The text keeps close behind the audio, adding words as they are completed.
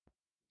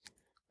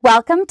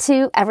Welcome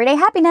to Everyday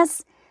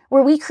Happiness,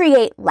 where we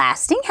create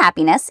lasting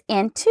happiness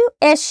in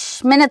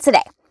 2-ish minutes a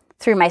day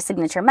through my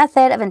signature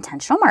method of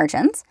intentional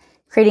margins,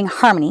 creating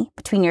harmony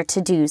between your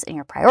to-dos and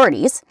your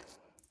priorities,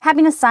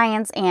 happiness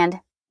science, and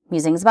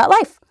musings about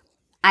life.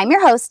 I'm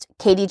your host,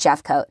 Katie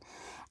Jeffcoat,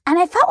 and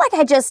I felt like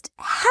I just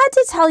had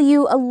to tell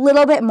you a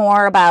little bit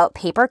more about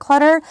paper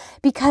clutter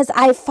because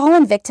I've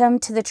fallen victim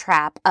to the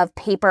trap of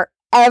paper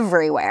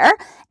everywhere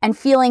and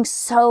feeling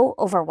so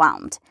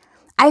overwhelmed.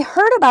 I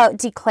heard about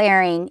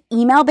declaring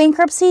email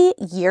bankruptcy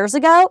years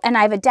ago, and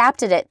I've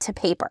adapted it to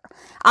paper.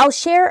 I'll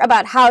share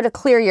about how to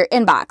clear your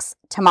inbox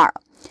tomorrow.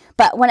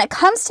 But when it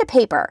comes to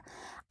paper,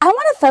 I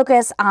want to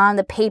focus on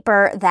the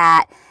paper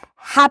that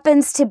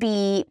happens to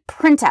be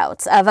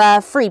printouts of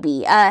a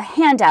freebie, a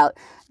handout,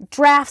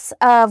 drafts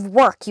of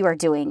work you are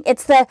doing.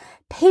 It's the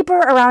paper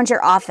around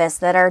your office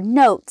that are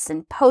notes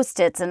and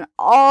Post-its and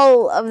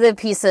all of the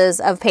pieces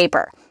of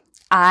paper.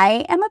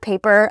 I am a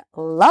paper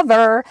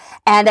lover,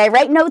 and I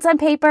write notes on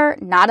paper,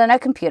 not on a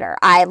computer.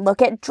 I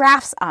look at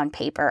drafts on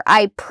paper.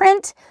 I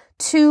print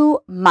too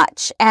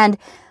much. And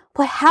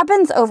what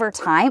happens over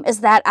time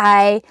is that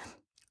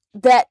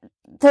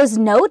those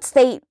notes,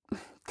 they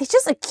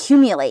just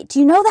accumulate. Do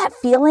you know that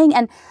feeling?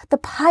 And the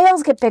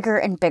piles get bigger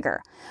and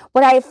bigger.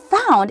 What I've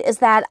found is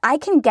that I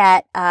can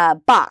get a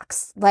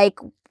box, like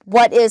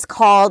what is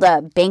called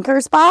a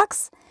banker's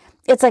box.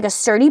 It's like a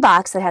sturdy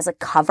box that has a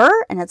cover,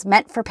 and it's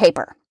meant for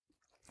paper.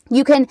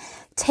 You can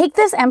take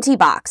this empty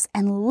box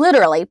and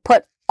literally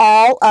put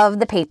all of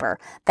the paper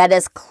that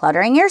is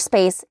cluttering your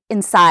space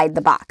inside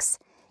the box.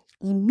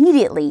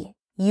 Immediately,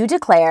 you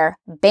declare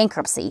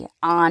bankruptcy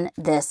on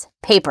this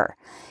paper.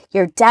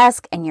 Your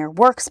desk and your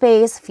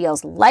workspace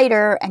feels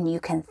lighter and you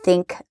can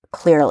think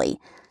clearly.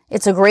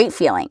 It's a great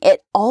feeling.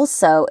 It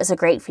also is a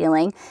great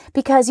feeling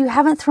because you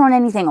haven't thrown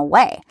anything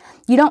away.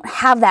 You don't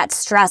have that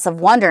stress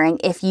of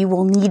wondering if you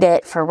will need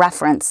it for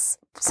reference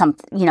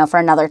for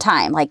another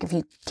time, like if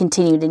you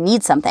continue to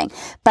need something.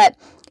 But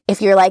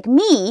if you're like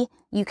me,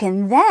 you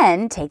can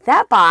then take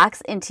that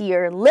box into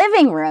your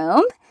living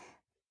room,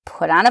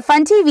 put on a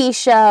fun TV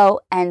show,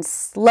 and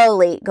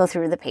slowly go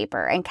through the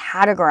paper and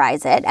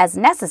categorize it as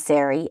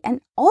necessary,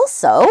 and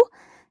also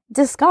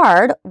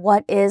discard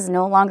what is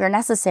no longer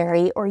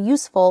necessary or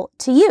useful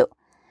to you.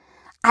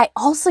 I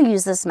also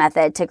use this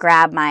method to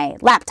grab my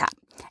laptop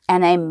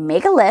and I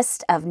make a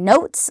list of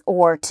notes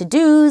or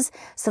to-dos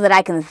so that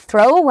I can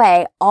throw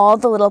away all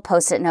the little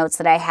Post-it notes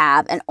that I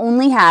have and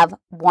only have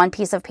one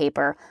piece of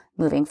paper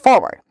moving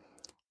forward.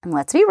 And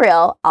let's be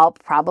real, I'll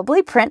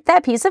probably print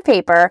that piece of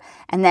paper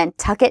and then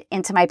tuck it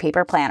into my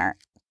paper planner.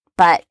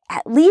 But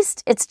at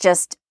least it's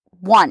just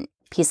one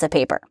piece of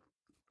paper.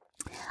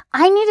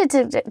 I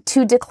needed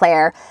to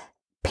declare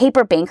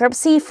paper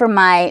bankruptcy for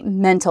my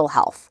mental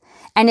health.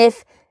 And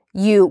if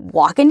you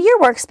walk into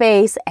your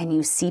workspace and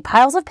you see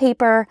piles of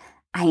paper,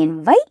 I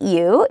invite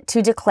you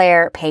to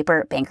declare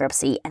paper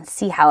bankruptcy and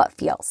see how it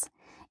feels.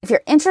 If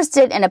you're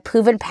interested in a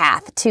proven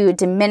path to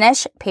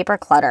diminish paper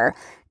clutter,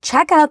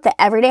 check out the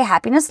Everyday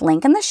Happiness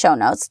link in the show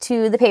notes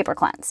to the paper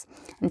cleanse.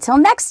 Until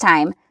next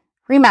time,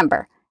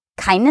 remember,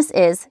 kindness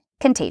is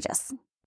contagious.